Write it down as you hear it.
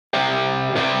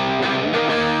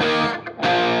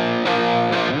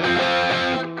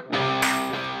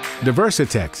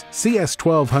DiversiTech's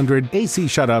CS1200 AC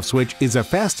shutoff switch is a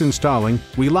fast-installing,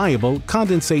 reliable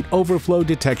condensate overflow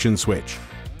detection switch.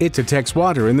 It detects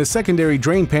water in the secondary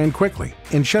drain pan quickly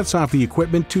and shuts off the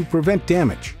equipment to prevent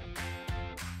damage.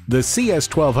 The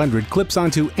CS1200 clips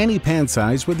onto any pan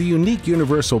size with a unique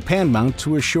universal pan mount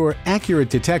to assure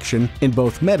accurate detection in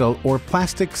both metal or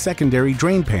plastic secondary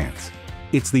drain pans.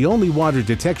 It's the only water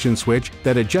detection switch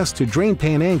that adjusts to drain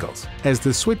pan angles, as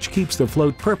the switch keeps the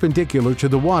float perpendicular to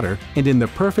the water and in the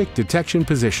perfect detection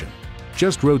position.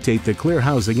 Just rotate the clear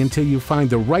housing until you find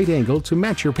the right angle to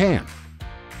match your pan.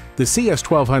 The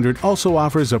CS1200 also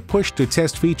offers a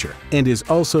push-to-test feature and is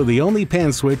also the only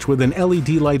pan switch with an LED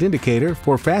light indicator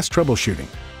for fast troubleshooting.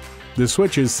 The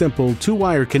switch's simple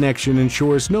 2-wire connection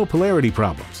ensures no polarity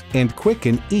problems and quick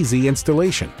and easy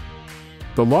installation.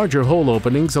 The larger hole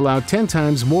openings allow 10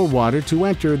 times more water to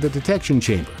enter the detection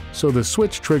chamber, so the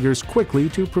switch triggers quickly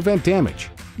to prevent damage.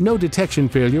 No detection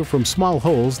failure from small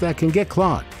holes that can get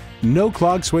clogged. No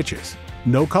clogged switches.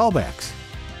 No callbacks.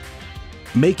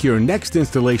 Make your next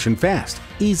installation fast,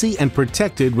 easy, and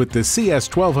protected with the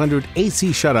CS1200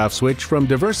 AC shutoff switch from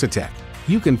DiversiTech.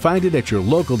 You can find it at your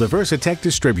local DiversiTech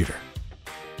distributor.